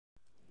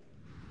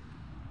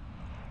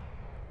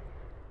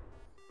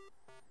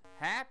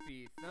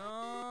Happy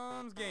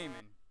Thumbs Gaming.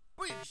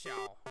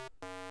 Booyakashaw.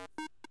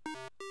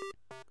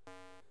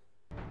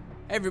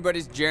 Hey everybody,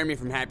 it's Jeremy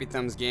from Happy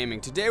Thumbs Gaming.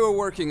 Today we're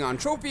working on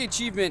Trophy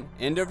Achievement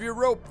End of Your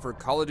Rope for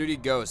Call of Duty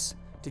Ghosts.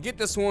 To get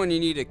this one, you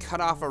need to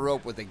cut off a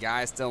rope with a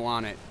guy still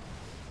on it.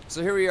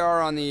 So here we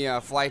are on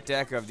the flight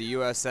deck of the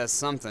USS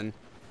something,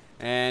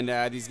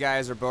 and these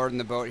guys are boarding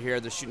the boat here.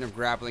 They're shooting up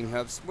grappling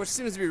hooks, which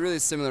seems to be really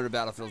similar to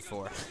Battlefield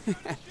 4.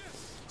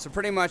 So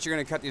pretty much you're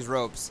going to cut these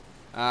ropes.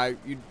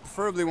 You'd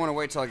preferably want to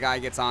wait till a guy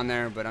gets on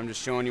there, but I'm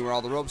just showing you where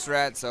all the ropes are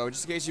at, so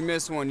just in case you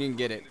miss one, you can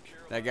get it.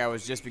 That guy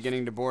was just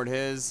beginning to board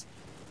his,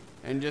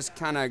 and just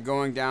kind of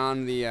going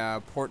down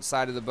the port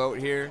side of the boat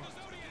here.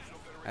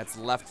 That's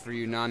left for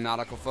you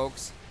non-nautical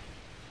folks.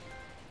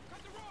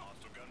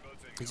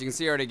 As you can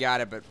see, I already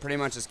got it, but pretty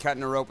much just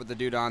cutting a rope with the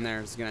dude on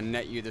there is going to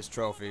net you this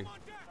trophy.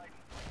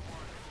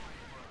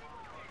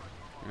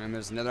 And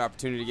there's another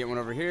opportunity to get one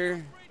over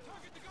here.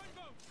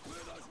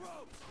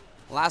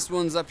 Last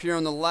one's up here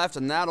on the left,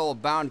 and that'll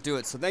about do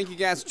it. So thank you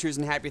guys for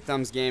choosing Happy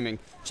Thumbs Gaming.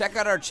 Check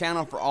out our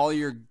channel for all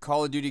your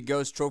Call of Duty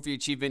Ghost trophy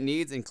achievement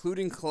needs,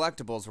 including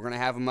collectibles. We're going to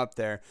have them up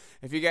there.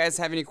 If you guys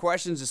have any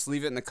questions, just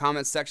leave it in the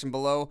comments section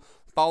below.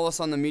 Follow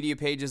us on the media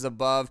pages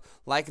above.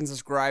 Like and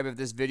subscribe if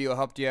this video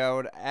helped you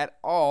out at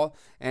all.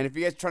 And if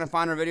you guys are trying to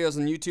find our videos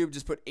on YouTube,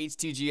 just put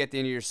HTG at the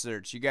end of your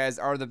search. You guys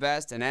are the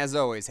best, and as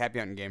always, happy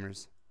hunting,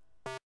 gamers.